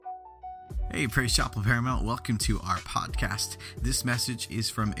Hey, Praise Chapel Paramount, welcome to our podcast. This message is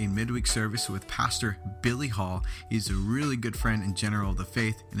from a midweek service with Pastor Billy Hall. He's a really good friend and general of the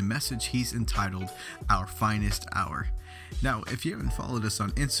faith, and a message he's entitled, Our Finest Hour. Now, if you haven't followed us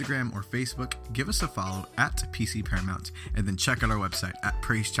on Instagram or Facebook, give us a follow at PC Paramount, and then check out our website at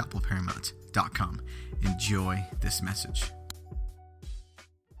praisechapelparamount.com. Enjoy this message.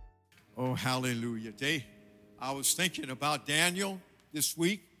 Oh, hallelujah. I was thinking about Daniel this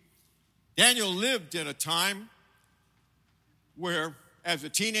week. Daniel lived in a time where, as a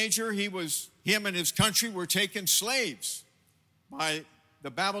teenager, him and his country were taken slaves by the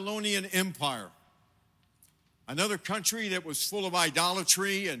Babylonian Empire. Another country that was full of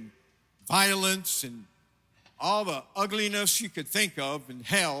idolatry and violence and all the ugliness you could think of and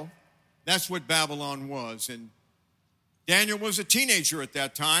hell. That's what Babylon was. And Daniel was a teenager at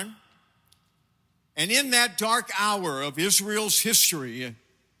that time. And in that dark hour of Israel's history,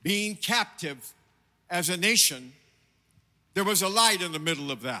 being captive as a nation, there was a light in the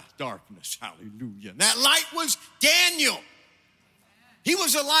middle of that darkness. Hallelujah. And that light was Daniel. He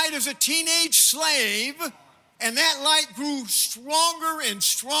was a light as a teenage slave, and that light grew stronger and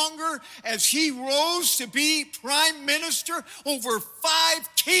stronger as he rose to be prime minister over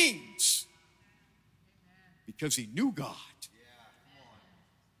 5 kings because he knew God,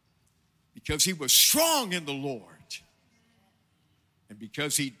 because he was strong in the Lord, and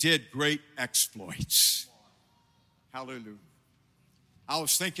because he did great exploits. Hallelujah. I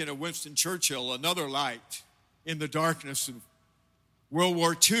was thinking of Winston Churchill, another light in the darkness of World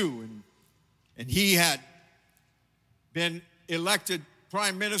War II. And he had been elected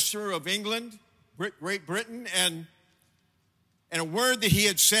Prime Minister of England, Great Britain, and a word that he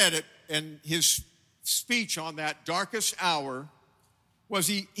had said in his speech on that darkest hour was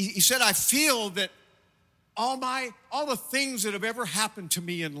he said, I feel that all the things that have ever happened to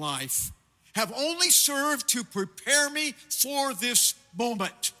me in life have only served to prepare me for this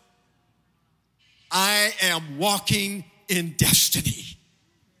moment. I am walking in destiny.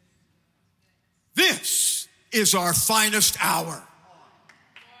 This is our finest hour.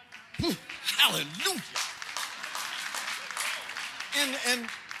 Hallelujah. And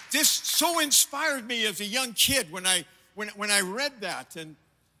this so inspired me as a young kid when I read that.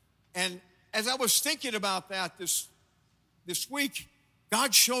 And as I was thinking about that this week,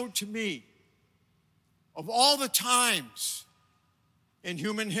 God showed to me of all the times in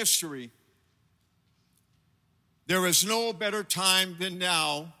human history, there is no better time than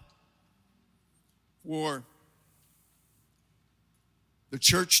now for the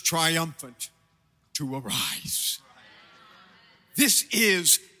church triumphant to arise. This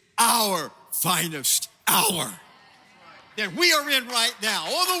is our finest hour that we are in right now.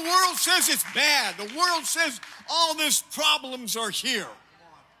 Oh, the world says it's bad. The world says all these problems are here.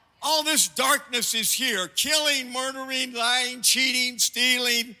 All this darkness is here. Killing, murdering, lying, cheating,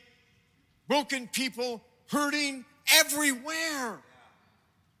 stealing, broken people, hurting everywhere.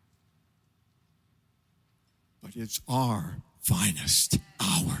 But it's our finest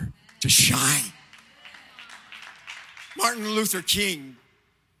hour to shine. Martin Luther King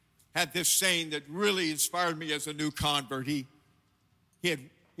had this saying that really inspired me as a new convert. He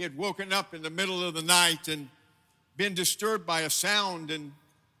had woken up in the middle of the night and been disturbed by a sound, and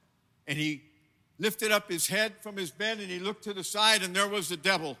he lifted up his head from his bed and he looked to the side, and there was the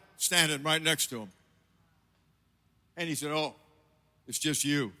devil standing right next to him. And he said, oh, it's just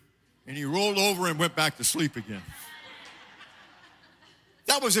you. And he rolled over and went back to sleep again.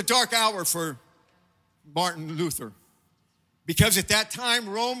 That was a dark hour for Martin Luther, because at that time,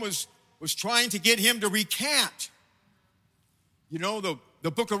 Rome was trying to get him to recant. You know, the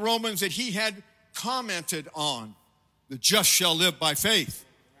book of Romans that he had commented on, the just shall live by faith.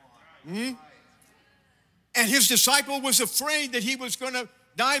 And his disciple was afraid that he was going to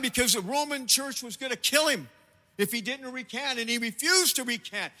die because the Roman church was going to kill him if he didn't recant, and he refused to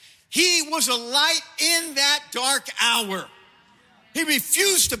recant. He was a light in that dark hour. He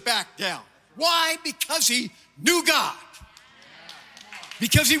refused to back down. Why? Because he knew God.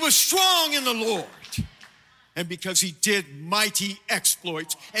 Because he was strong in the Lord, and because he did mighty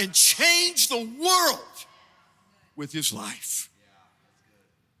exploits and changed the world with his life.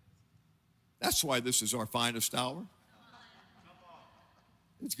 That's why this is our finest hour.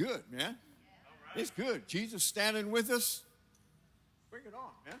 It's good, man. It's good. Jesus standing with us. Bring it on,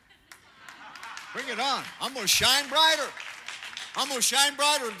 man. Bring it on. I'm going to shine brighter. I'm going to shine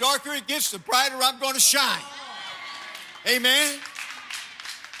brighter. The darker it gets, the brighter I'm going to shine. Amen.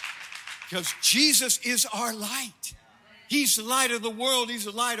 Because Jesus is our light. He's the light of the world. He's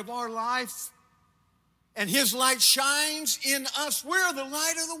the light of our life. And his light shines in us. We're the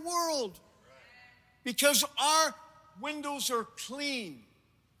light of the world. because our windows are clean.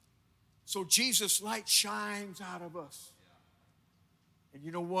 So Jesus' light shines out of us. And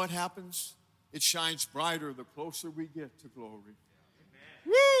you know what happens? It shines brighter the closer we get to glory.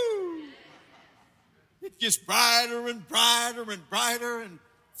 Woo! It gets brighter and brighter and brighter, and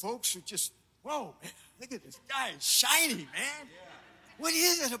folks are just, whoa, man, look at this guy, is shiny, man. What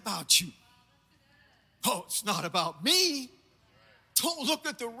is it about you? Oh, it's not about me. Don't look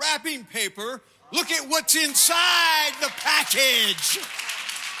at the wrapping paper. Look at what's inside the package.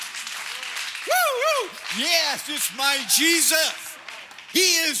 Woo, woo. Yes, it's my Jesus. He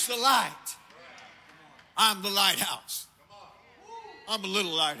is the light. I'm the lighthouse. I'm a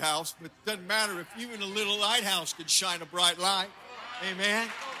little lighthouse, but it doesn't matter if even a little lighthouse can shine a bright light. Amen.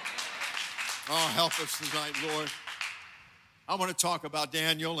 Oh, help us tonight, Lord. I want to talk about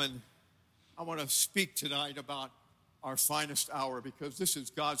Daniel, and I want to speak tonight about our finest hour, because this is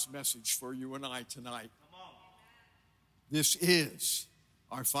God's message for you and I tonight. This is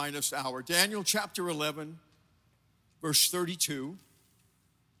our finest hour. Daniel chapter 11, verse 32.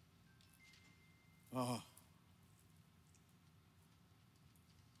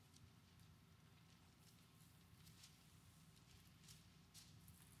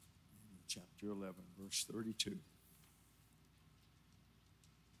 Chapter 11, verse 32.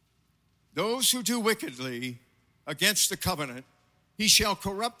 Those who do wickedly against the covenant, he shall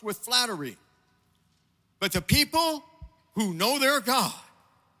corrupt with flattery. But the people who know their God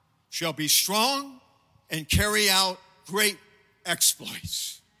shall be strong and carry out great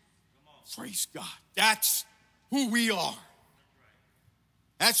exploits. Praise God. That's who we are.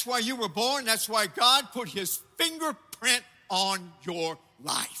 That's why you were born. That's why God put his fingerprint on your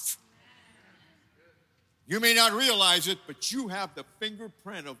life. You may not realize it, but you have the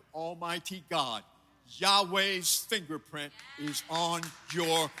fingerprint of Almighty God. Yahweh's fingerprint is on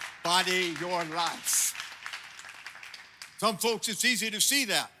your body, your life. Some folks, it's easy to see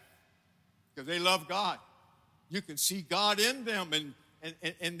that because they love God. You can see God in them, and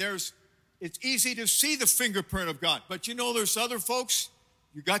it's easy to see the fingerprint of God. But you know, there's other folks,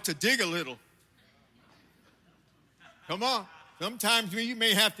 you got to dig a little. Come on. Sometimes you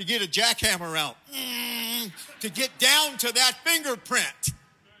may have to get a jackhammer out to get down to that fingerprint.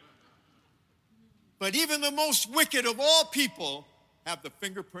 But even the most wicked of all people have the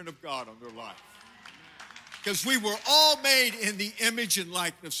fingerprint of God on their life. Because we were all made in the image and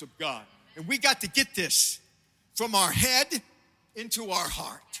likeness of God. And we got to get this from our head into our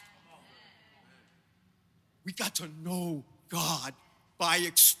heart. We got to know God by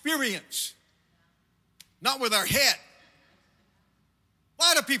experience, not with our head. A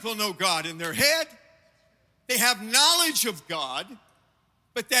lot of people know God in their head. They have knowledge of God,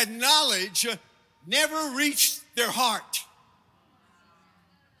 but that knowledge never reached their heart.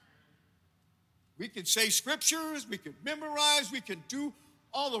 We can say scriptures, we can memorize, we can do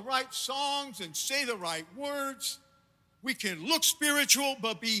all the right songs and say the right words. We can look spiritual,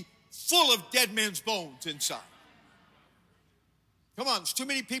 but be full of dead men's bones inside. Come on, there's too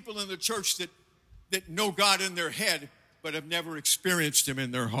many people in the church that know God in their head, but have never experienced him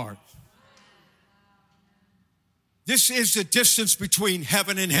in their heart. This is the distance between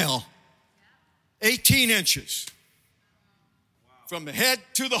heaven and hell. 18 inches. From the head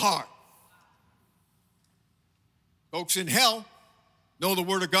to the heart. Folks in hell know the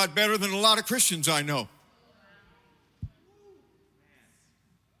Word of God better than a lot of Christians I know.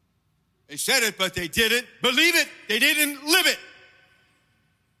 They said it, but they didn't believe it. They didn't live it.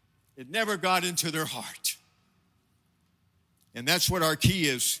 It never got into their heart. And that's what our key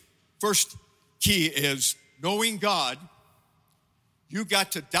is. First key is knowing God. You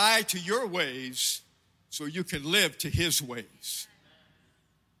got to die to your ways so you can live to his ways.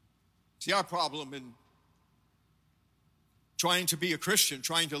 See, our problem in trying to be a Christian,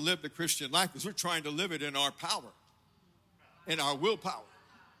 trying to live the Christian life, is we're trying to live it in our power, in our willpower,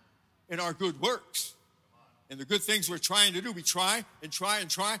 in our good works. And the good things we're trying to do, we try and try and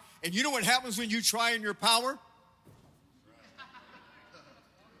try. And you know what happens when you try in your power?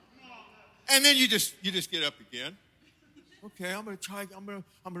 And then you just get up again. Okay, I'm going to try. I'm going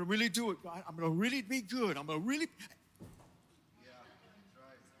to really do it. I'm going to really be good. I'm going to really.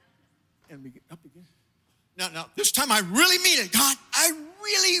 And we get up again. Now, this time I really mean it, God. I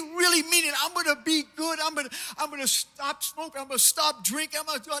really, really mean it. I'm going to be good. I'm going to stop smoking. I'm going to stop drinking. I'm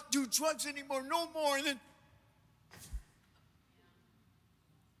going to not do drugs anymore. No more.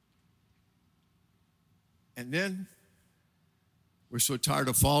 And then we're so tired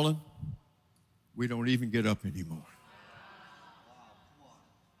of falling, we don't even get up anymore.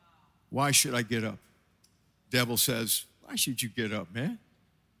 Why should I get up? Devil says, why should you get up, man?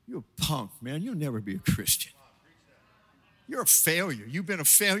 You're a punk, man. You'll never be a Christian. You're a failure. You've been a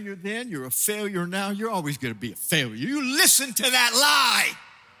failure then. You're a failure now. You're always going to be a failure. You listen to that lie.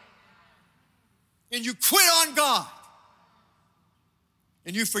 And you quit on God.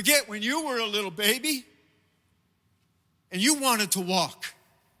 And you forget when you were a little baby and you wanted to walk.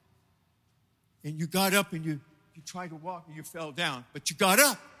 And you got up and you tried to walk and you fell down. But you got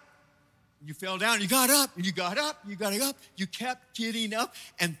up. And you fell down. And you got up. And you got up. And you got up. You kept getting up.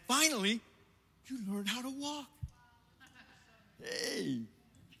 And finally, you learned how to walk. Hey,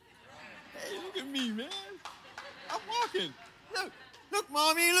 look at me, man. I'm walking. Look,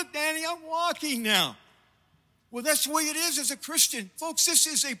 Mommy, look, Danny, I'm walking now. Well, that's the way it is as a Christian. Folks, this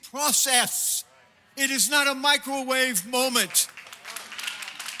is a process. It is not a microwave moment.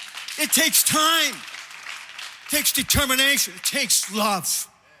 It takes time. It takes determination. It takes love.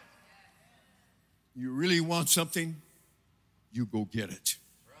 You really want something, you go get it.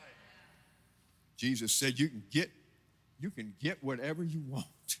 Jesus said you can get whatever you want.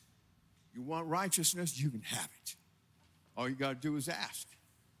 You want righteousness, you can have it. All you got to do is ask.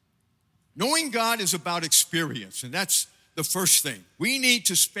 Knowing God is about experience, and that's the first thing. We need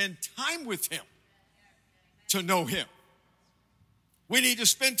to spend time with Him to know Him. We need to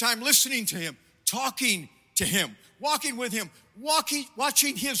spend time listening to Him, talking to Him, walking with Him,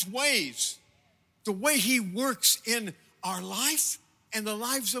 watching His ways, the way He works in our life and the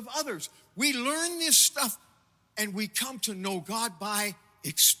lives of others. We learn this stuff and we come to know God by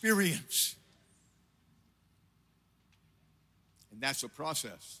experience. And that's a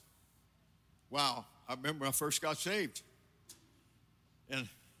process. Wow, I remember I first got saved. And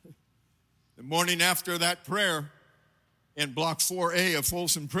the morning after that prayer in Block 4A of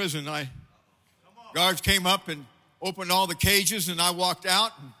Folsom Prison, guards came up and opened all the cages and I walked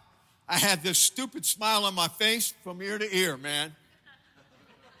out. And I had this stupid smile on my face from ear to ear, man.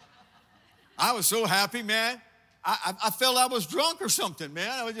 I was so happy, man. I felt I was drunk or something, man.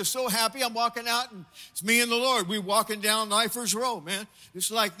 I was just so happy. I'm walking out, and it's me and the Lord. We're walking down Knifers Row, man.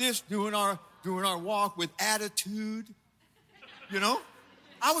 Just like this, doing our walk with attitude. You know?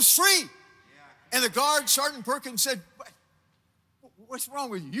 I was free. And the guard, Sergeant Perkins, said, what's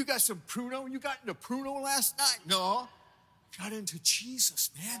wrong with you? You got some Pruno? You got into Pruno last night? No. Got into Jesus,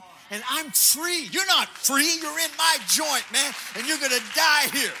 man. And I'm free. You're not free. You're in my joint, man. And you're going to die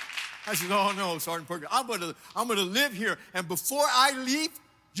here. I said, oh, no, Sergeant Perkins, I'm going to live here. And before I leave,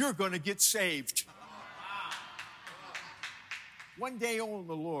 you're going to get saved. One day old in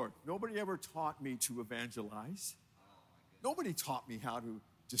the Lord, nobody ever taught me to evangelize. Nobody taught me how to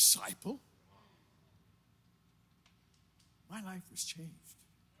disciple. My life was changed.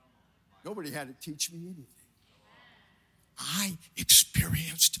 Nobody had to teach me anything. I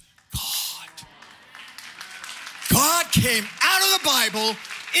experienced God. God came out of the Bible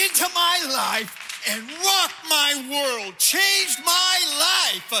into my life and rocked my world, changed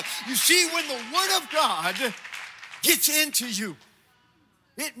my life. You see, when the Word of God gets into you,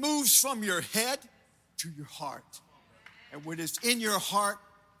 it moves from your head to your heart. And when it's in your heart,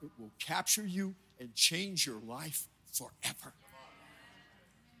 it will capture you and change your life forever.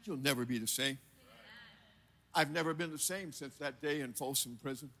 You'll never be the same. I've never been the same since that day in Folsom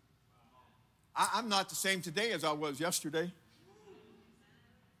Prison. I'm not the same today as I was yesterday.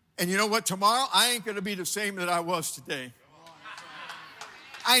 And you know what? Tomorrow, I ain't going to be the same that I was today.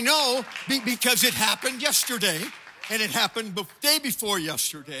 I know because it happened yesterday, and it happened the day before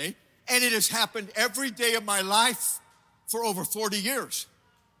yesterday, and it has happened every day of my life for over 40 years.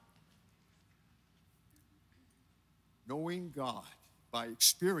 Knowing God by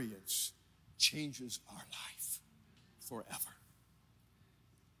experience changes our life forever.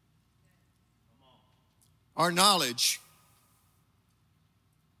 Our knowledge,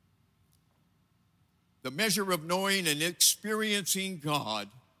 the measure of knowing and experiencing God,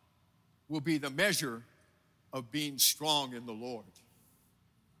 will be the measure of being strong in the Lord.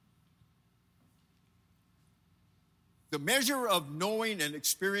 The measure of knowing and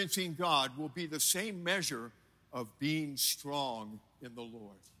experiencing God will be the same measure of being strong in the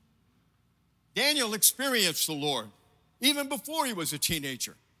Lord. Daniel experienced the Lord even before he was a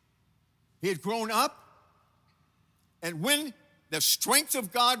teenager. He had grown up, and when the strength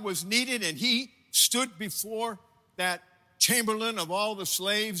of God was needed and he stood before that chamberlain of all the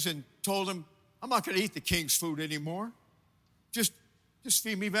slaves and told him, I'm not going to eat the king's food anymore. Just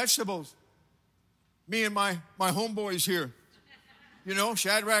feed me vegetables. Me and my homeboys here, you know,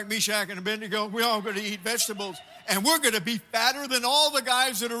 Shadrach, Meshach, and Abednego, we're all going to eat vegetables. And we're going to be fatter than all the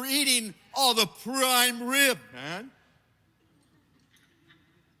guys that are eating all the prime rib, man.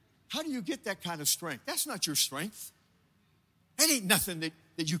 How do you get that kind of strength? That's not your strength. That ain't nothing that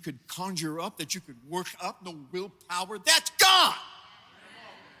that you could conjure up, that you could work up, no willpower. That's God.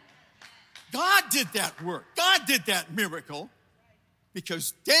 God did that work. God did that miracle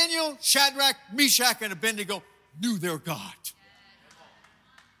because Daniel, Shadrach, Meshach, and Abednego knew their God.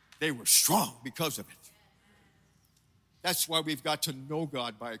 They were strong because of it. That's why we've got to know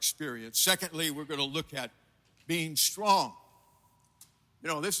God by experience. Secondly, we're going to look at being strong. You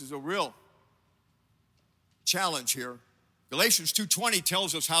know, this is a real challenge here. Galatians 2:20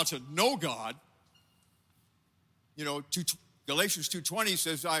 tells us how to know God. You know, Galatians 2:20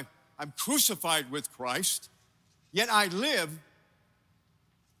 says, I'm crucified with Christ, yet I live.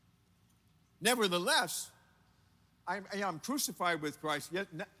 Nevertheless, I'm crucified with Christ,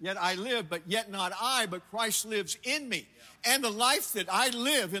 yet I live, but yet not I, but Christ lives in me. And the life that I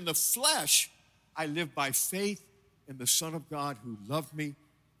live in the flesh, I live by faith in the Son of God who loved me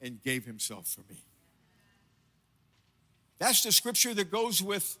and gave himself for me. That's the scripture that goes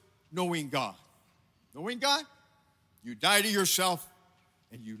with knowing God. Knowing God, you die to yourself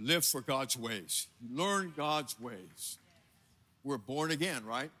and you live for God's ways. You learn God's ways. We're born again,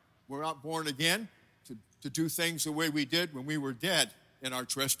 right? We're not born again to do things the way we did when we were dead in our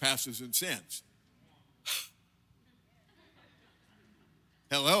trespasses and sins.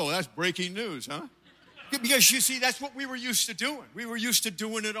 Hello, that's breaking news, huh? Because you see, that's what we were used to doing. We were used to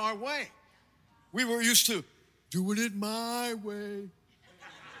doing it our way. We were used to doing it my way.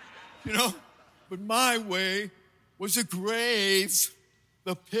 You know, but my way was a grave,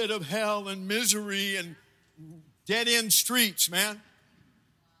 the pit of hell and misery and dead-end streets, man.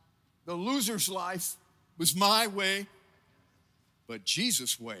 The loser's life was my way, but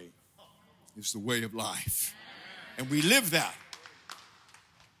Jesus' way is the way of life. And we live that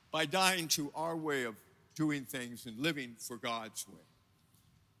by dying to our way of doing things and living for God's way.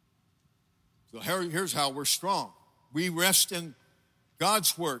 So here's how we're strong. We rest in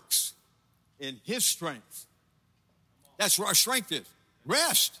God's works, in his strength. That's where our strength is.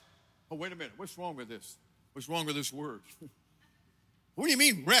 Rest. Oh, wait a minute. What's wrong with this? What's wrong with this word? What do you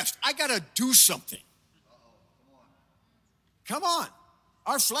mean rest? I got to do something. Come on.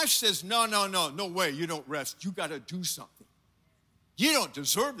 Our flesh says, no way, you don't rest. You got to do something. You don't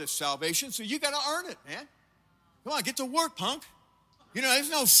deserve this salvation, so you got to earn it, man. Come on, get to work, punk. You know, there's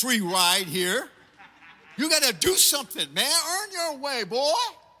no free ride here. You got to do something, man. Earn your way, boy.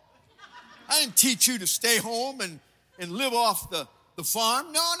 I didn't teach you to stay home and live off the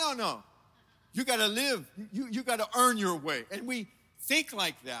farm. No. You got to live. You got to earn your way. And we think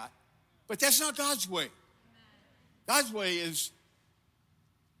like that, but that's not God's way. God's way is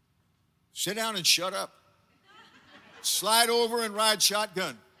sit down and shut up. Slide over and ride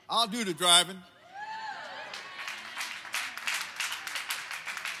shotgun. I'll do the driving.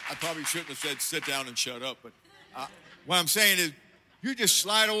 I probably shouldn't have said sit down and shut up, but what I'm saying is you just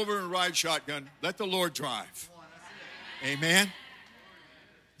slide over and ride shotgun. Let the Lord drive. Amen.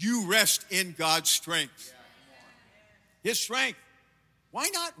 You rest in God's strength. His strength. Why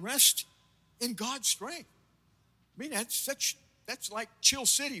not rest in God's strength? I mean, that's like Chill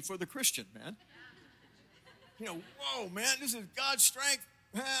City for the Christian, man. You know, whoa, man, this is God's strength.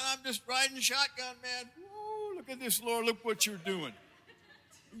 Man, I'm just riding shotgun, man. Whoa, look at this, Lord. Look what you're doing.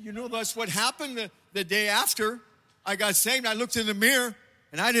 You know, that's what happened the day after I got saved. I looked in the mirror,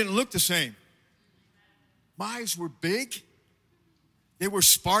 and I didn't look the same. My eyes were big. They were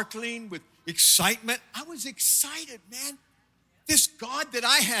sparkling with excitement. I was excited, man. This God that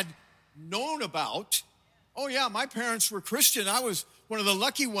I had known about. Oh, yeah, my parents were Christian. I was one of the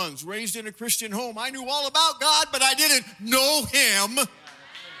lucky ones raised in a Christian home. I knew all about God, but I didn't know him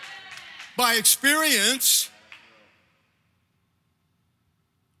by experience.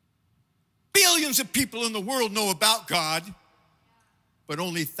 Billions of people in the world know about God, but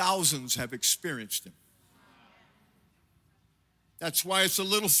only thousands have experienced him. That's why it's a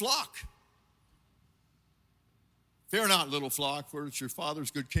little flock. Fear not, little flock, for it's your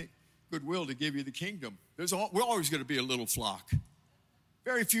Father's goodwill to give you the kingdom. We're always going to be a little flock.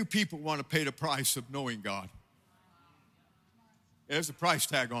 Very few people want to pay the price of knowing God. There's a price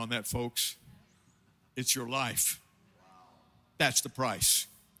tag on that, folks. It's your life. That's the price.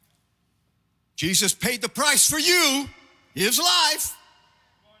 Jesus paid the price for you, his life.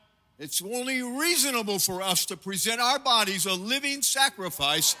 It's only reasonable for us to present our bodies a living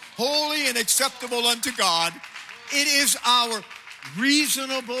sacrifice, holy and acceptable unto God. It is our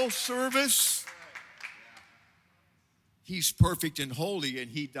reasonable service. He's perfect and holy, and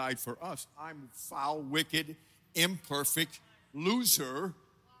he died for us. I'm foul, wicked, imperfect, loser.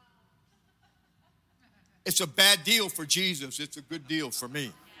 It's a bad deal for Jesus. It's a good deal for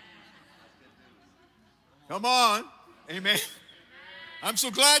me. Come on. Amen. I'm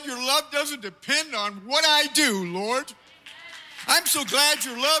so glad your love doesn't depend on what I do, Lord. I'm so glad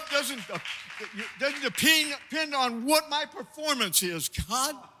your love doesn't depend on what my performance is,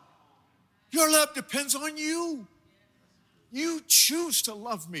 God. Your love depends on you. You choose to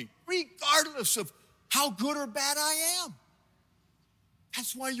love me regardless of how good or bad I am.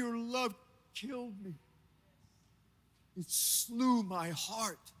 That's why your love killed me. It slew my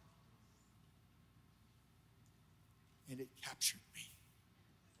heart. And it captured me.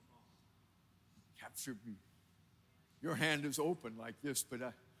 It captured me. Your hand is open like this, but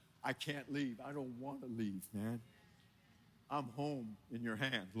I can't leave. I don't want to leave, man. I'm home in your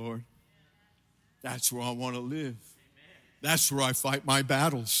hand, Lord. That's where I want to live. That's where I fight my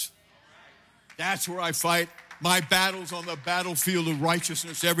battles. That's where I fight my battles on the battlefield of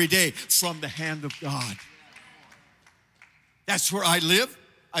righteousness every day from the hand of God. That's where I live,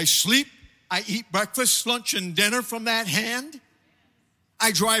 I sleep, I eat breakfast, lunch, and dinner from that hand.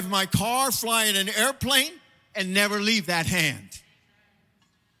 I drive my car, fly in an airplane, and never leave that hand.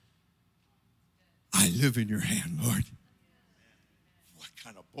 I live in your hand, Lord. What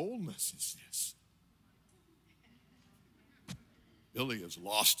kind of boldness is this? Billy has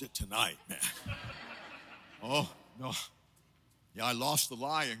lost it tonight, man. Oh, no. Yeah, I lost the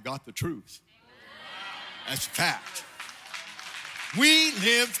lie and got the truth. That's a fact. We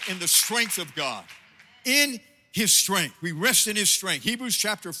live in the strength of God, in his strength. We rest in his strength. Hebrews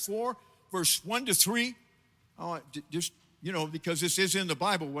chapter 4, verse 1 to 3. Just, because this is in the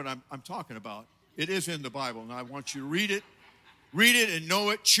Bible, what I'm talking about. It is in the Bible, and I want you to read it and know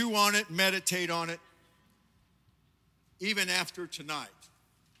it, chew on it, meditate on it, even after tonight.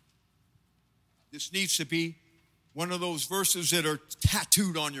 This needs to be one of those verses that are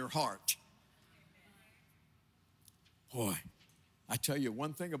tattooed on your heart. Boy, I tell you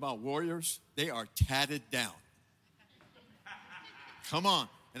one thing about warriors, they are tatted down. Come on.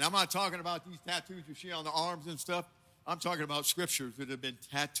 And I'm not talking about these tattoos you see on the arms and stuff. I'm talking about scriptures that have been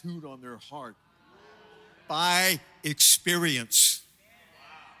tattooed on their heart by experience.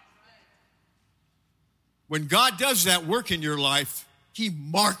 When God does that work in your life, he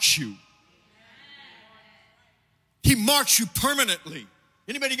marks you. He marks you permanently.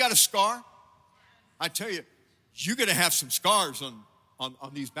 Anybody got a scar? I tell you, you're going to have some scars on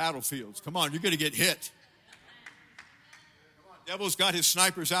these battlefields. Come on, you're going to get hit. Come on, devil's got his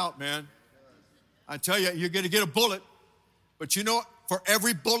snipers out, man. I tell you, you're going to get a bullet. But you know what? For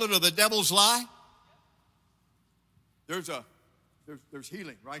every bullet of the devil's lie, there's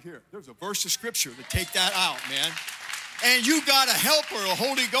healing right here. There's a verse of scripture to take that out, man. And you got a helper, a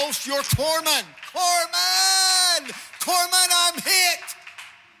Holy Ghost, your Corman. Corman, I'm hit.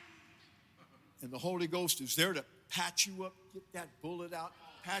 And the Holy Ghost is there to patch you up, get that bullet out,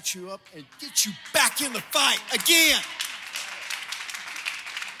 patch you up, and get you back in the fight again.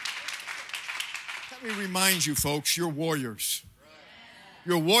 Let me remind you, folks, you're warriors.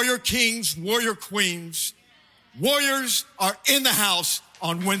 You're warrior kings, warrior queens. Warriors are in the house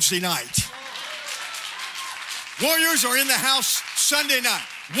on Wednesday night. Warriors are in the house Sunday night.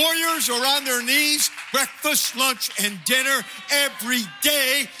 Warriors are on their knees, breakfast, lunch, and dinner every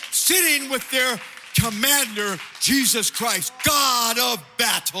day, sitting with their commander, Jesus Christ, God of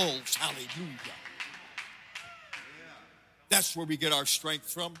battles. Hallelujah. That's where we get our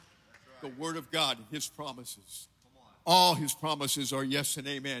strength from, the Word of God and his promises. All his promises are yes and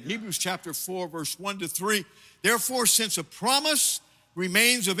amen. Hebrews chapter 4, verse 1 to 3. Therefore, since a promise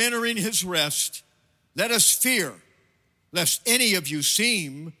remains of entering his rest, let us fear, lest any of you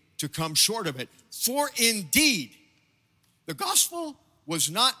seem to come short of it. For indeed, the gospel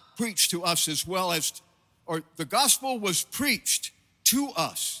was not preached to us as well as, or the gospel was preached to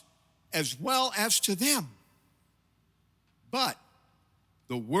us as well as to them. But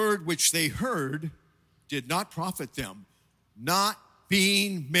the word which they heard did not profit them, not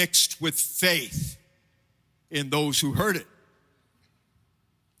being mixed with faith in those who heard it.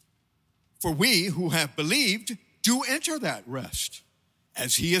 For we who have believed do enter that rest.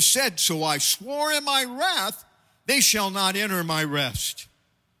 As he has said, so I swore in my wrath, they shall not enter my rest,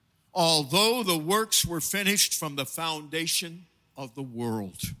 although the works were finished from the foundation of the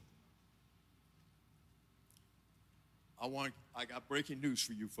world. I got breaking news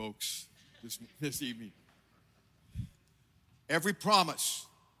for you folks this evening. Every promise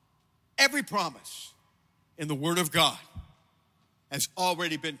in the Word of God has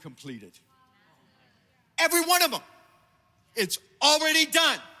already been completed. Every one of them. It's already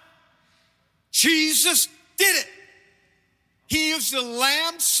done. Jesus did it. He is the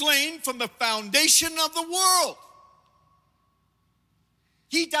Lamb slain from the foundation of the world.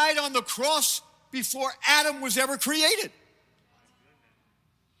 He died on the cross before Adam was ever created.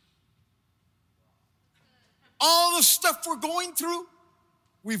 all the stuff we're going through,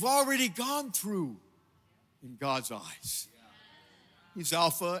 we've already gone through in God's eyes. He's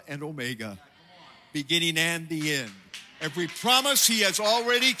Alpha and Omega, beginning and the end. Every promise he has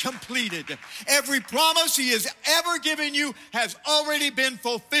already completed. Every promise he has ever given you has already been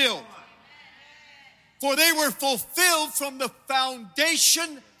fulfilled. For they were fulfilled from the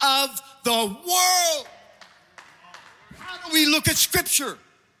foundation of the world. How do we look at Scripture?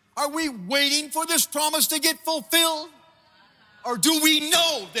 Are we waiting for this promise to get fulfilled? Or do we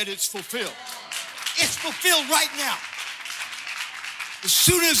know that it's fulfilled? It's fulfilled right now. As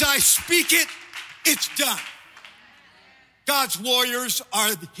soon as I speak it, it's done. God's warriors are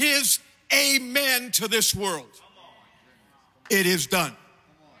his amen to this world. It is done.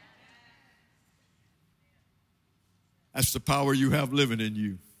 That's the power you have living in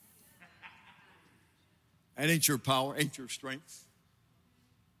you. That ain't your power, ain't your strength.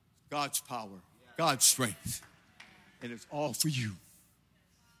 God's power, God's strength. And it's all for you.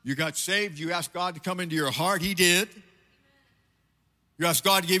 You got saved, you asked God to come into your heart, he did. You asked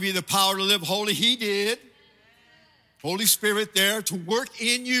God to give you the power to live holy, he did. Holy Spirit there to work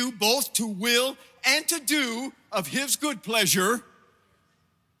in you both to will and to do of his good pleasure,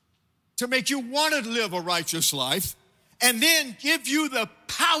 to make you want to live a righteous life, and then give you the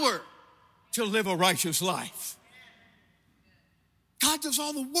power to live a righteous life. God does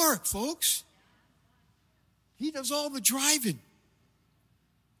all the work, folks. He does all the driving.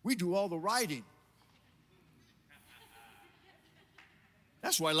 We do all the riding.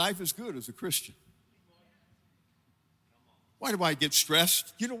 That's why life is good as a Christian. Why do I get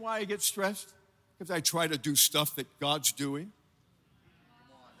stressed? You know why I get stressed? Because I try to do stuff that God's doing.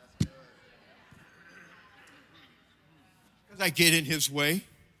 Because I get in his way.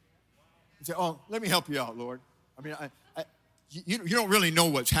 I say, oh, let me help you out, Lord. I mean, you don't really know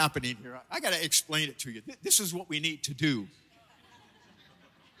what's happening here. I got to explain it to you. This is what we need to do.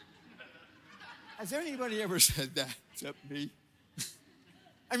 Has anybody ever said that except me?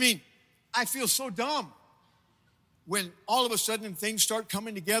 I mean, I feel so dumb when all of a sudden things start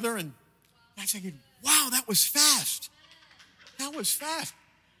coming together and I'm thinking, wow, that was fast. That was fast.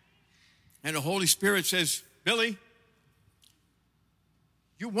 And the Holy Spirit says, Billy,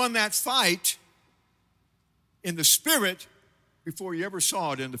 you won that fight in the spirit before you ever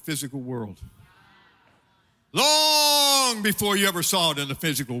saw it in the physical world. Long before you ever saw it in the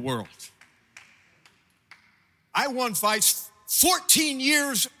physical world. I won fights 14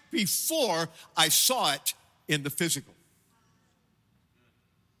 years before I saw it in the physical.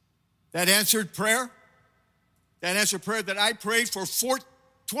 That answered prayer that I prayed for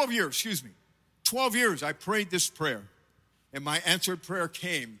 12 years, 12 years I prayed this prayer. And my answered prayer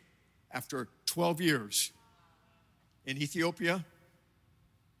came after 12 years in Ethiopia.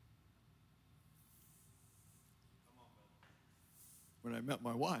 When I met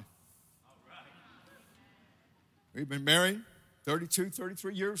my wife. We've been married 32,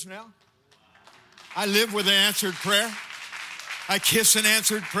 33 years now. I live with an answered prayer. I kiss an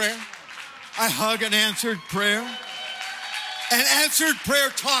answered prayer. I hug an answered prayer. An answered prayer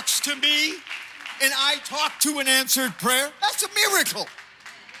talks to me, and I talk to an answered prayer. That's a miracle.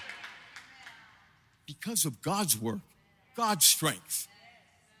 Because of God's work, God's strength.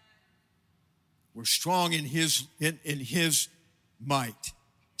 We're strong in his might.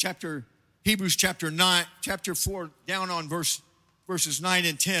 Hebrews chapter 4, down on verses 9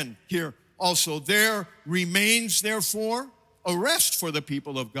 and 10 here also. There remains, therefore, a rest for the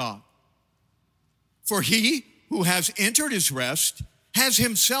people of God. For he who has entered his rest has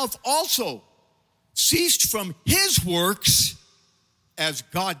himself also ceased from his works as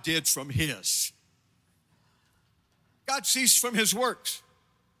God did from his. God ceased from his works.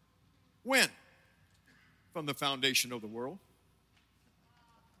 When? From the foundation of the world.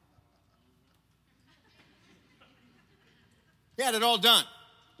 He had it all done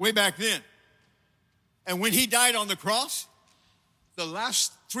way back then. And when he died on the cross, the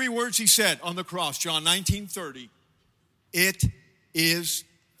last 3 words he said on the cross, John 19:30, it is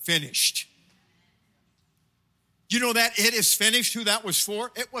finished. You know that it is finished, who that was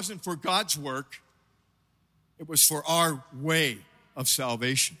for? It wasn't for God's work. It was for our way of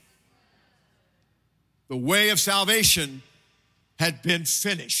salvation. The way of salvation had been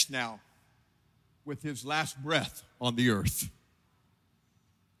finished now with his last breath on the earth.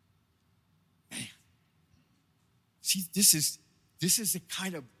 Man. See, this is the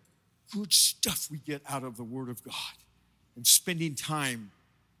kind of good stuff we get out of the Word of God and spending time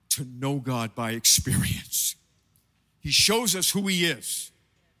to know God by experience. He shows us who he is.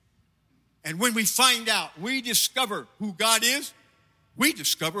 And when we find out, we discover who God is, we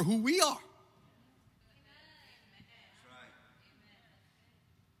discover who we are.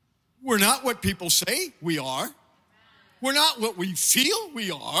 We're not what people say we are. We're not what we feel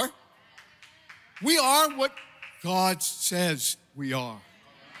we are. We are what God says we are.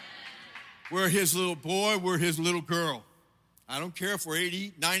 We're his little boy, we're his little girl. I don't care if we're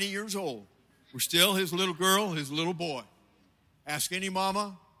 80, 90 years old. We're still his little girl, his little boy. Ask any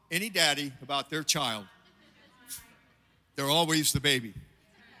mama, any daddy about their child. They're always the baby.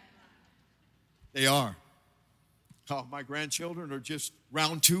 They are. Oh, my grandchildren are just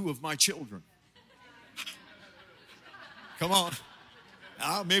round two of my children. Come on.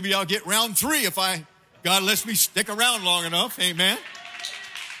 Maybe I'll get round three if God lets me stick around long enough. Amen.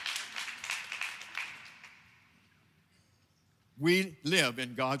 We live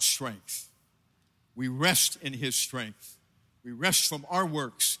in God's strength. We rest in his strength. We rest from our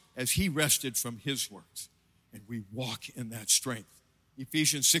works as he rested from his works. And we walk in that strength.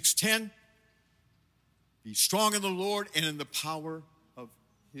 Ephesians 6:10, be strong in the Lord and in the power of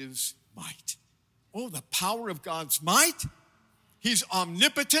his might. Oh, the power of God's might. He's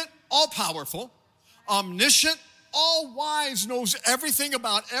omnipotent, all-powerful, omniscient, all-wise, knows everything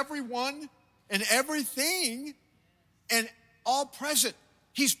about everyone and everything, and all-present.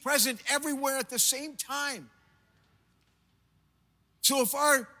 He's present everywhere at the same time. So if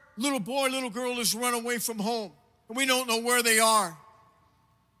our little boy, little girl has run away from home and we don't know where they are,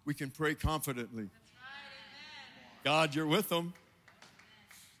 we can pray confidently. God, you're with them.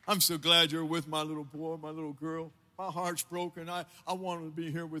 I'm so glad you're with my little boy, my little girl. My heart's broken. I want them to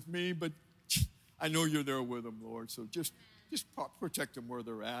be here with me, but I know you're there with them, Lord. So just protect them where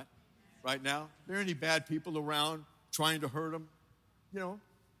they're at right now. Are there any bad people around trying to hurt them? You know,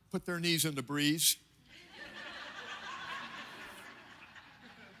 put their knees in the breeze.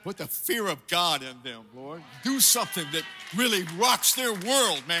 Put the fear of God in them, Lord. Do something that really rocks their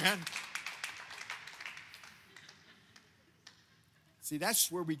world, man. See,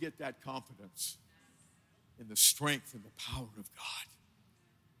 that's where we get that confidence in the strength and the power of God.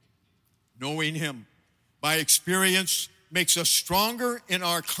 Knowing him by experience makes us stronger in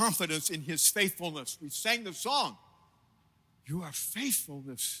our confidence in his faithfulness. We sang the song, "You are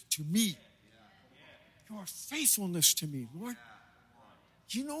faithfulness to me." You are faithfulness to me, Lord.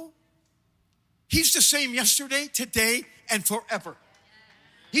 You know, he's the same yesterday, today, and forever.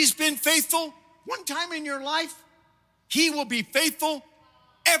 He's been faithful one time in your life. He will be faithful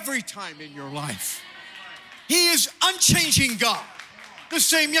every time in your life. He is unchanging God. The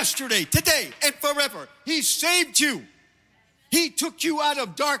same yesterday, today, and forever. He saved you. He took you out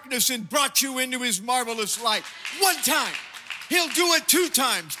of darkness and brought you into his marvelous light. One time. He'll do it 2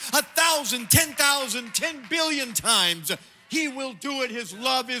 times, 1,000, 10,000, 10 billion times. He will do it. His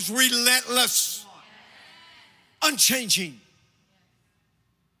love is relentless, unchanging,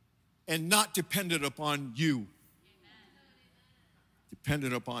 and not dependent upon you.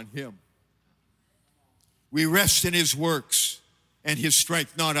 Dependent upon him. We rest in his works and his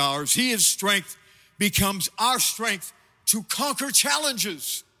strength, not ours. His strength becomes our strength to conquer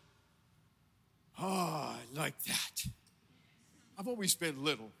challenges. Oh, I like that. I've always been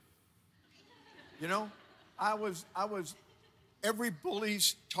little. You know, I was every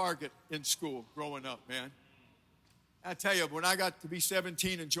bully's target in school growing up, man. I tell you, when I got to be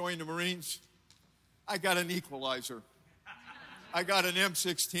 17 and joined the Marines, I got an equalizer. I got an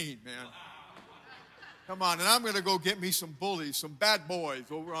M16, man. Come on, and I'm going to go get me some bullies, some bad boys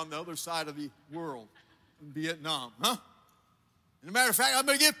over on the other side of the world in Vietnam, huh? As a matter of fact, I'm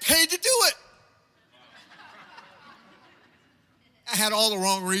going to get paid to do it. I had all the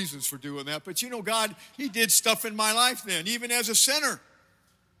wrong reasons for doing that, but you know, God, he did stuff in my life then, even as a sinner,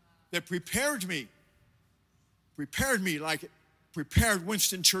 that prepared me like it prepared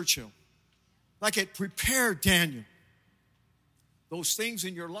Winston Churchill, like it prepared Daniel. Those things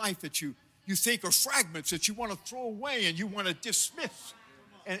in your life that you think are fragments that you want to throw away and you want to dismiss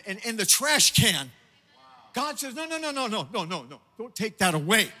and in the trash can. God says, no. Don't take that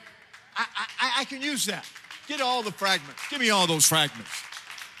away. I can use that. Get all the fragments. Give me all those fragments.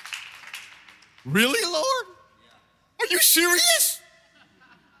 Really, Lord? Are you serious?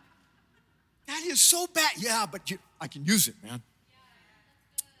 That is so bad. Yeah, but I can use it, man.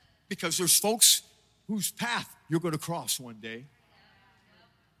 Because there's folks whose path you're going to cross one day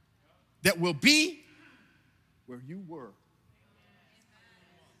that will be where you were.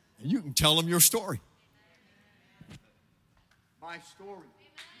 And you can tell them your story. My story.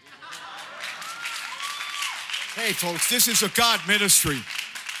 Hey, folks, this is a God ministry.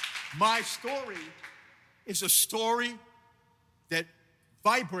 My story is a story that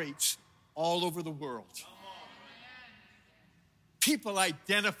vibrates all over the world. People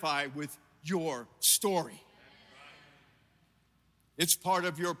identify with your story. It's part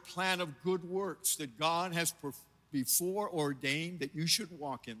of your plan of good works that God has before ordained that you should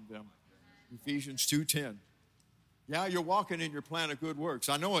walk in them. Ephesians 2:10. Yeah, you're walking in your plan of good works.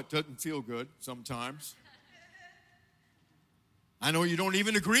 I know it doesn't feel good sometimes. I know you don't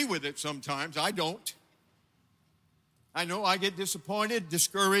even agree with it sometimes. I don't. I know I get disappointed,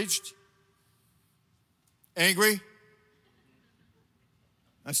 discouraged, angry.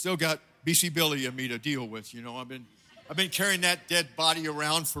 I still got BC Billy in me to deal with. You know, I've been carrying that dead body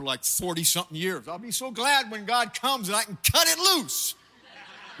around for like 40-something years. I'll be so glad when God comes and I can cut it loose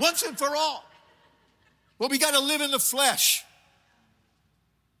once and for all. Well, we got to live in the flesh.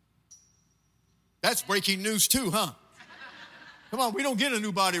 That's breaking news too, huh? Come on, we don't get a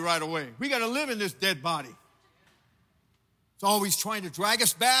new body right away. We got to live in this dead body. It's always trying to drag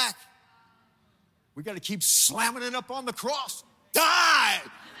us back. We got to keep slamming it up on the cross. Die!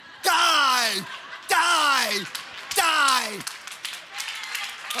 Die! Die! Die!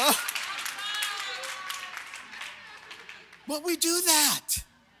 But we do that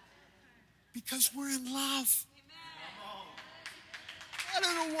because we're in love. I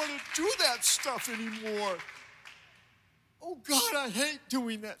don't want to do that stuff anymore. Oh, God, I hate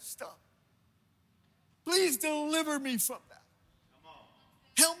doing that stuff. Please deliver me from that.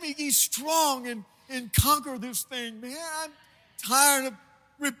 Help me be strong and conquer this thing. Man, I'm tired of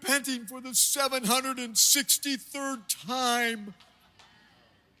repenting for the 763rd time.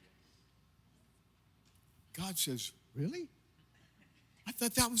 God says, really? I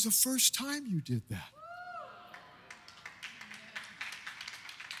thought that was the first time you did that.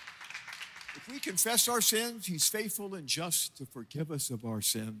 If we confess our sins, he's faithful and just to forgive us of our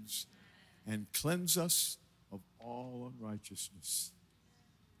sins and cleanse us of all unrighteousness.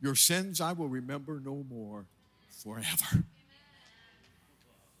 Your sins I will remember no more forever.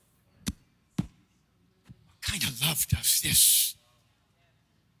 What kind of love does this?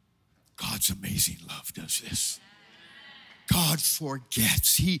 God's amazing love does this. God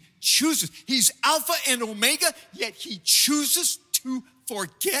forgets. He chooses. He's Alpha and Omega, yet he chooses to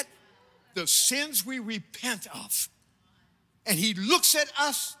forget the sins we repent of. And he looks at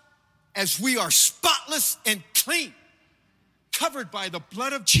us as we are spotless and clean, covered by the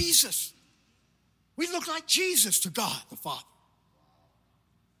blood of Jesus. We look like Jesus to God the Father.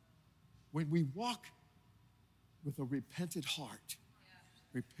 When we walk with a repentant heart,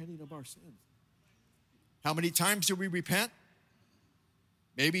 repenting of our sins. How many times do we repent?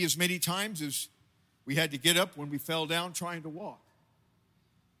 Maybe as many times as we had to get up when we fell down trying to walk.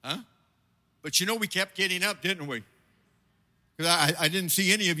 Huh? But you know we kept getting up, didn't we? Because I didn't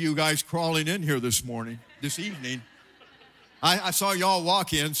see any of you guys crawling in here this evening. I saw y'all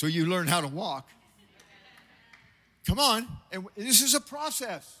walk in, so you learned how to walk. Come on. And this is a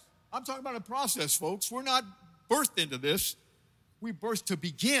process. I'm talking about a process, folks. We're not birthed into this. We birthed to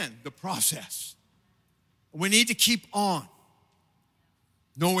begin the process. We need to keep on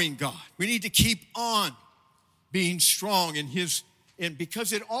knowing God. We need to keep on being strong in his, and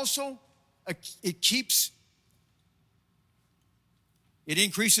because it also, it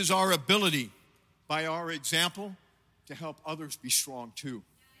increases our ability by our example to help others be strong too.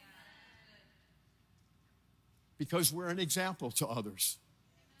 Because we're an example to others.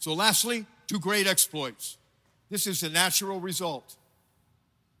 So lastly, do great exploits. This is the natural result.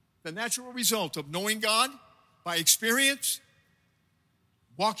 The natural result of knowing God by experience,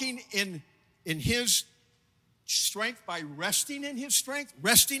 walking in his strength by resting in his strength,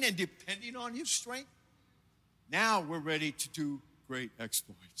 resting and depending on his strength. Now we're ready to do great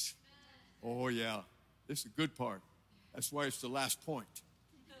exploits. Oh yeah, this is the good part. That's why it's the last point.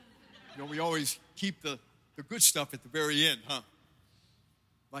 You know, we always keep the good stuff at the very end, huh?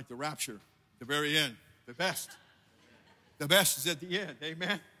 Like the rapture, the very end, the best. The best is at the end,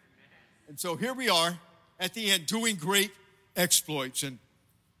 amen? And so here we are at the end doing great exploits. And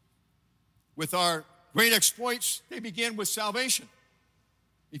with our great exploits, they begin with salvation.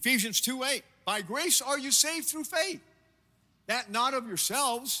 Ephesians 2:8, by grace are you saved through faith. That not of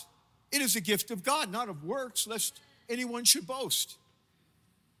yourselves, it is a gift of God, not of works, lest anyone should boast.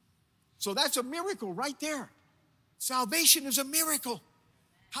 So that's a miracle right there. Salvation is a miracle.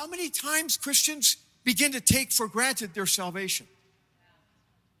 How many times Christians begin to take for granted their salvation?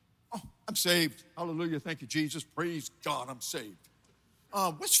 Oh, I'm saved. Hallelujah. Thank you, Jesus. Praise God, I'm saved.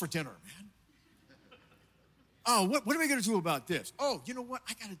 What's for dinner, man? Oh, what are we going to do about this? Oh, you know what?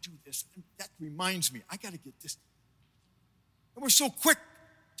 I got to do this. That reminds me. I got to get this. And we're so quick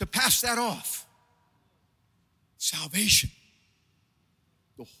to pass that off. Salvation,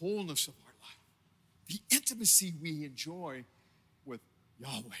 the wholeness of our life, the intimacy we enjoy with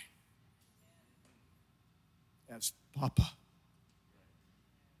Yahweh as Papa.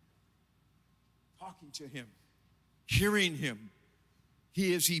 talking to him, hearing him.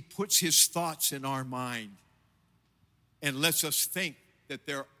 He puts his thoughts in our mind and lets us think that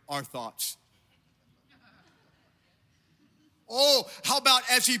they're our thoughts. Oh, how about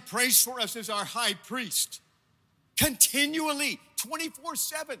as he prays for us as our high priest? Continually,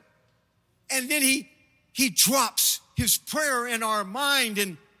 24/7. And then he drops his prayer in our mind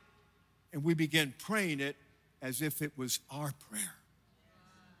and we begin praying it as if it was our prayer.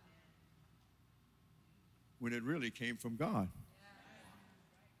 When it really came from God.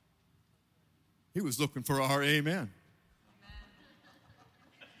 He was looking for our amen.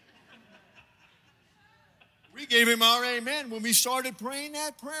 We gave him our amen when we started praying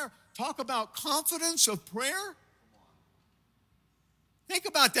that prayer. Talk about confidence of prayer. Think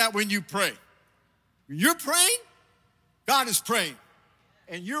about that when you pray. When you're praying, God is praying.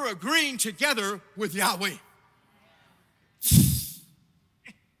 And you're agreeing together with Yahweh.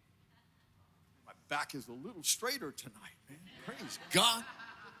 My back is a little straighter tonight, man. Praise God.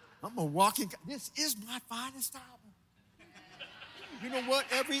 I'm a walking. This is my finest hour. You know what?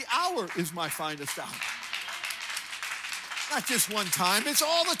 Every hour is my finest hour. Not just one time, it's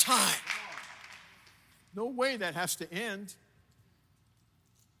all the time. No way that has to end.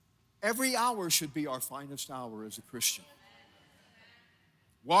 Every hour should be our finest hour as a Christian.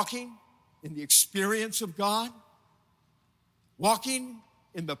 Walking in the experience of God, walking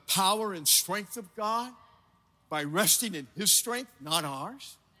in the power and strength of God by resting in his strength, not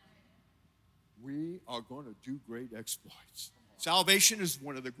ours, we are going to do great exploits. Salvation is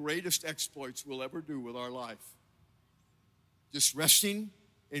one of the greatest exploits we'll ever do with our life. Just resting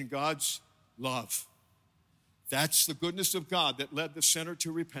in God's love. That's the goodness of God that led the sinner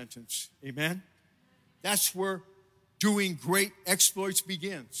to repentance. Amen? That's where doing great exploits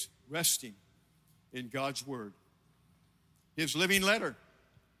begins. Resting in God's word. His living letter.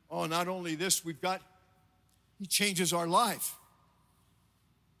 Oh, not only this, he changes our life.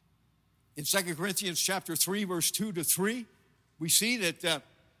 In 2 Corinthians chapter 3, verse 2-3, we see that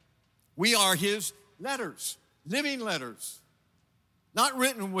we are his letters, living letters. Not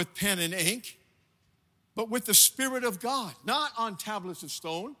written with pen and ink, but with the Spirit of God. Not on tablets of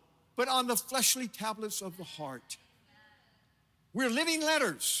stone, but on the fleshly tablets of the heart. We're living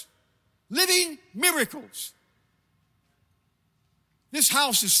letters, living miracles. This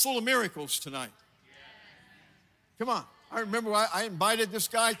house is full of miracles tonight. Come on. I remember I invited this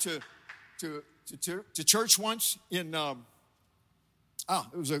guy to church once in, it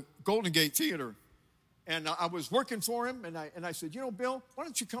was a Golden Gate Theater. And I was working for him, and I said, Bill, why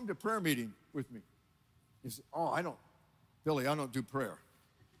don't you come to prayer meeting with me? He said, Billy, I don't do prayer.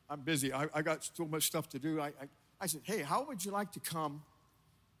 I'm busy. I got so much stuff to do. I said, hey, how would you like to come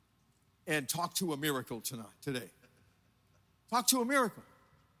and talk to a miracle today? Talk to a miracle.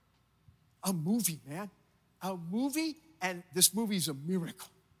 A movie, man. A movie, and this movie's a miracle.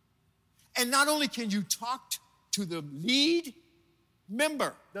 And not only can you talk to the lead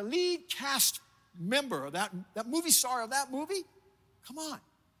member, the lead cast member of that movie star of that movie, come on.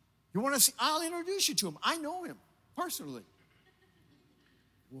 You want to see? I'll introduce you to him. I know him personally.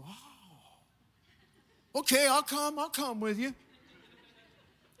 Wow. Okay, I'll come with you.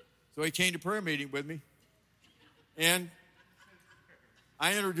 So he came to prayer meeting with me. And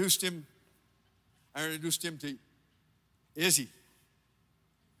I introduced him to Izzy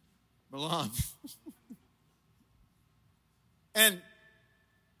Milan. And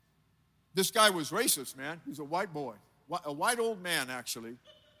this guy was racist, man. He's a white boy, a white old man, actually.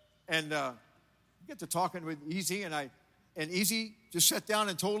 And I get to talking with Easy, and Easy just sat down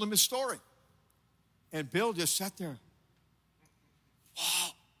and told him his story. And Bill just sat there.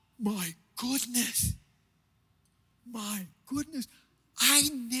 Oh, my goodness. My goodness. I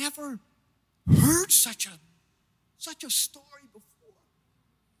never heard such a story before.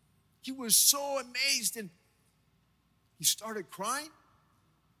 He was so amazed, and he started crying.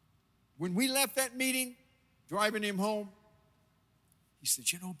 When we left that meeting, driving him home, he said,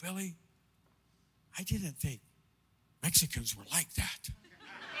 Billy, I didn't think Mexicans were like that.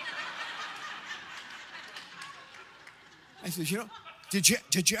 I said, did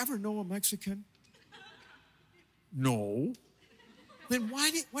you ever know a Mexican? No. Then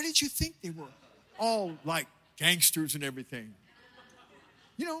why did you think they were all like gangsters and everything?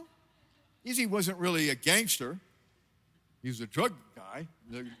 Izzy wasn't really a gangster. He was a drug guy,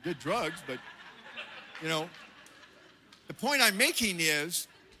 did drugs, but, the point I'm making is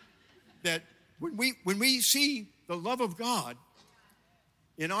that when we see the love of God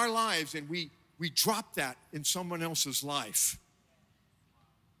in our lives and we drop that in someone else's life,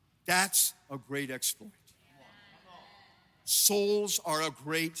 that's a great exploit. Souls are a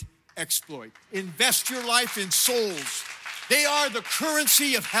great exploit. Invest your life in souls. They are the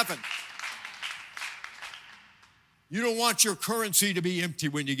currency of heaven. You don't want your currency to be empty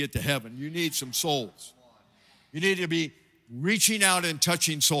when you get to heaven. You need some souls. You need to be reaching out and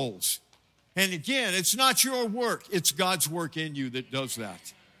touching souls. And again, it's not your work. It's God's work in you that does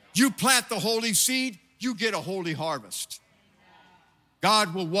that. You plant the holy seed, you get a holy harvest.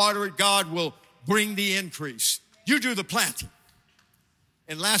 God will water it. God will bring the increase. You do the planting.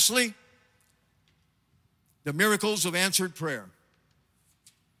 And lastly, the miracles of answered prayer.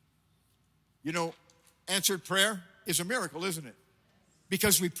 You know, answered prayer is a miracle, isn't it?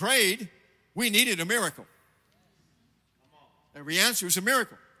 Because we prayed, we needed a miracle. Every answer is a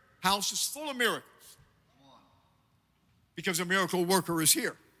miracle. House is full of miracles. Because a miracle worker is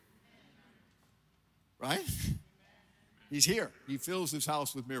here. Right? He's here. He fills this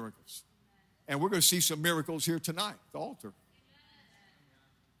house with miracles. And we're going to see some miracles here tonight at the altar.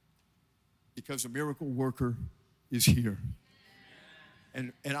 Because a miracle worker is here.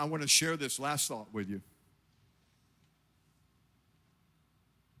 And I want to share this last thought with you.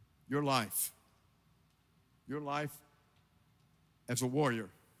 Your life as a warrior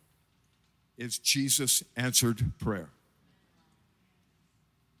is Jesus' answered prayer.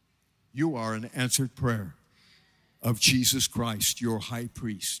 You are an answered prayer of Jesus Christ, your high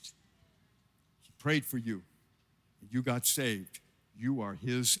priest. He prayed for you, and you got saved. You are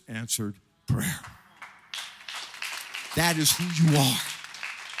his answered prayer. That is who you are.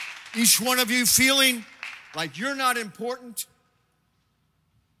 Each one of you feeling like you're not important,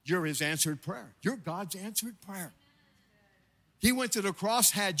 you're his answered prayer. You're God's answered prayer. He went to the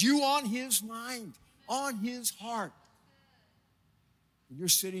cross, had you on his mind, on his heart. And you're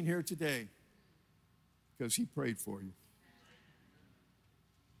sitting here today because he prayed for you.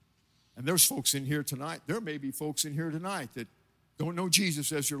 And there's folks in here tonight, there may be folks in here tonight that don't know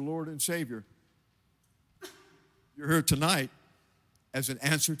Jesus as your Lord and Savior. You're here tonight as an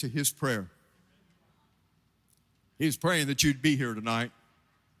answer to his prayer. He's praying that you'd be here tonight.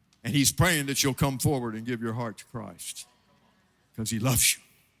 And he's praying that you'll come forward and give your heart to Christ. Because he loves you.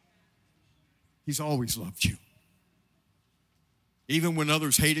 He's always loved you. Even when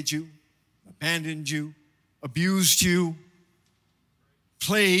others hated you, abandoned you, abused you,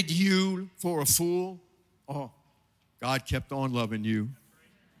 played you for a fool, oh, God kept on loving you.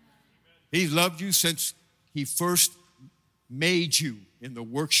 He loved you since he first made you in the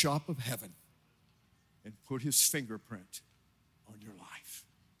workshop of heaven and put his fingerprint on your life.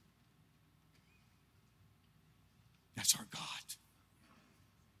 That's our God.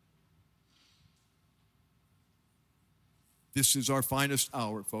 This is our finest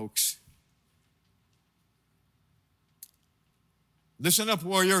hour, folks. Listen up,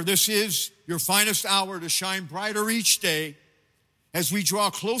 warrior. This is your finest hour to shine brighter each day as we draw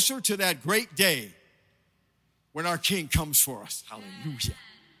closer to that great day when our King comes for us. Hallelujah.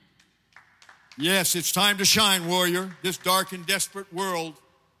 Yes, it's time to shine, warrior. This dark and desperate world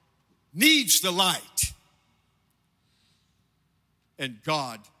needs the light. And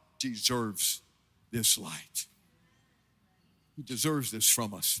God deserves this light. He deserves this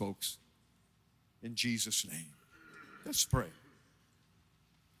from us, folks. In Jesus' name. Let's pray.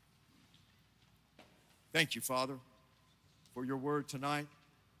 Thank you, Father, for your word tonight.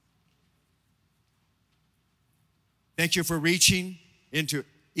 Thank you for reaching into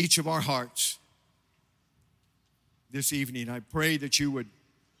each of our hearts this evening. I pray that you would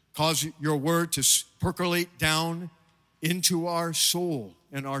cause your word to percolate down into our soul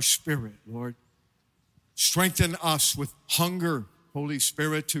and our spirit, Lord. Strengthen us with hunger, Holy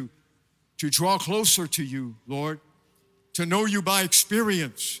Spirit, to draw closer to you, Lord, to know you by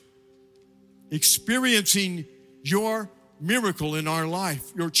experience, experiencing your miracle in our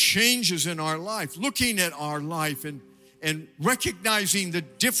life, your changes in our life, looking at our life and recognizing the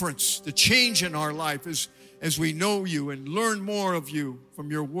difference, the change in our life as we know you and learn more of you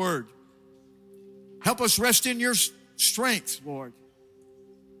from your word. Help us rest in your strength, Lord.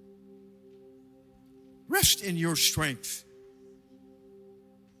 Rest in your strength.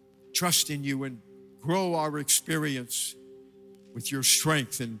 Trust in you and grow our experience with your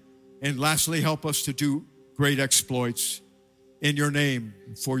strength. And lastly, help us to do great exploits in your name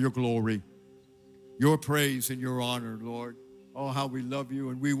for your glory, your praise and your honor, Lord. Oh, how we love you,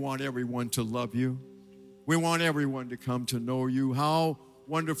 and we want everyone to love you. We want everyone to come to know you. How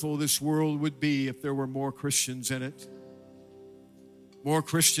wonderful this world would be if there were more Christians in it. More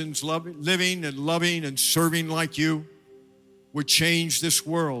Christians living and loving and serving like you would change this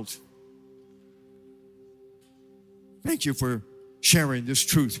world. Thank you for sharing this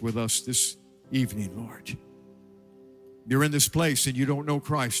truth with us this evening, Lord. you're in this place and you don't know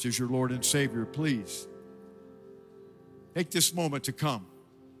Christ as your Lord and Savior, please take this moment to come.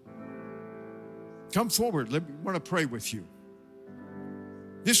 Come forward. I want to pray with you.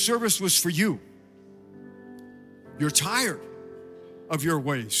 This service was for you. You're tired of your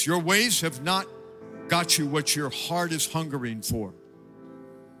ways. Your ways have not got you what your heart is hungering for.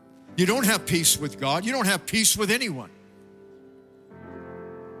 You don't have peace with God. You don't have peace with anyone.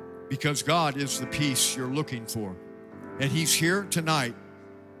 Because God is the peace you're looking for. And He's here tonight.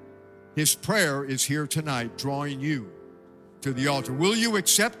 His prayer is here tonight, drawing you to the altar. Will you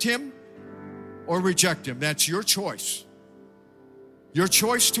accept Him or reject Him? That's your choice. Your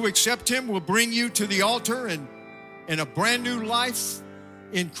choice to accept Him will bring you to the altar and in a brand new life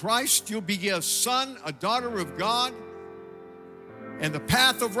in Christ. You'll be a son, a daughter of God. And the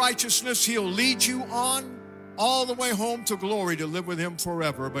path of righteousness He'll lead you on all the way home to glory to live with Him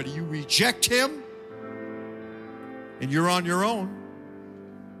forever. But you reject Him and you're on your own.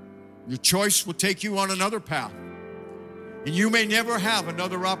 Your choice will take you on another path. And you may never have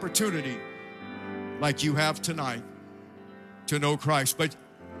another opportunity like you have tonight to know Christ. But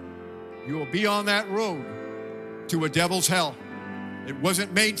you will be on that road to a devil's hell. It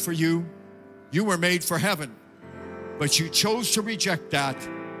wasn't made for you. You were made for heaven. But you chose to reject that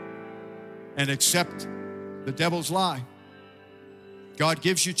and accept the devil's lie. God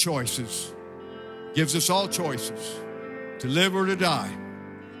gives you choices. Gives us all choices to live or to die.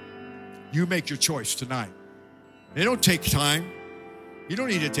 You make your choice tonight. It don't take time. You don't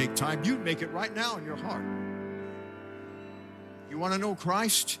need to take time. You make it right now in your heart. You want to know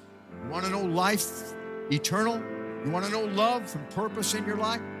Christ? You want to know life eternal? You want to know love and purpose in your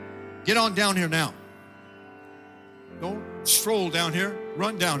life? Get on down here now. Don't stroll down here.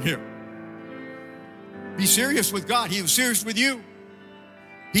 Run down here. Be serious with God. He was serious with you.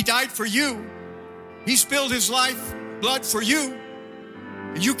 He died for you. He spilled His life, blood for you.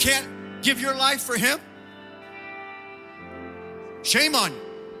 And you can't give your life for Him? Shame on you.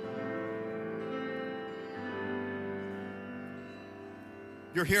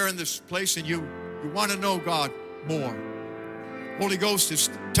 You're here in this place and you want to know God more. Holy Ghost has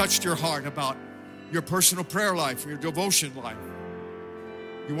touched your heart about your personal prayer life, your devotion life.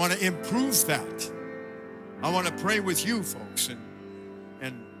 You want to improve that. I want to pray with you, folks.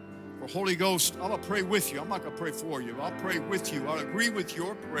 And for Holy Ghost, I'm going to pray with you. I'm not going to pray for you. I'll pray with you. I'll agree with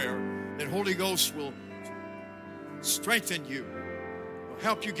your prayer that Holy Ghost will strengthen you. Will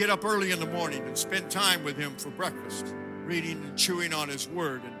help you get up early in the morning and spend time with Him for breakfast, reading and chewing on His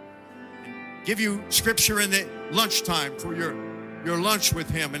Word, and give you scripture in the lunchtime for your lunch with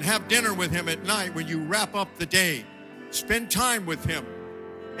Him, and have dinner with Him at night when you wrap up the day. Spend time with Him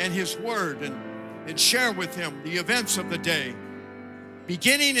and His Word, and share with Him the events of the day,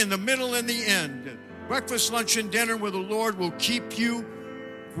 beginning in the middle and the end. Breakfast, lunch, and dinner with the Lord will keep you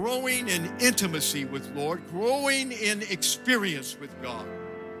growing in intimacy with Lord, growing in experience with God.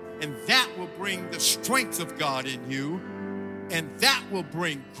 And that will bring the strength of God in you, and that will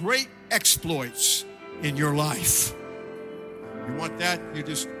bring great exploits in your life. You want that?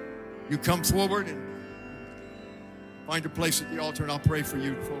 You come forward and find a place at the altar, and I'll pray for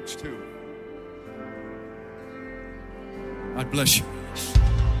you folks too. God bless you.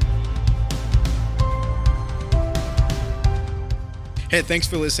 Hey, thanks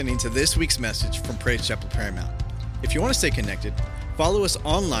for listening to this week's message from Praise Chapel Paramount. If you want to stay connected, follow us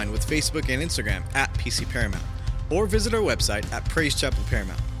online with Facebook and Instagram at PC Paramount, or visit our website at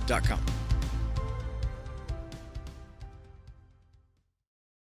praisechapelparamount.com.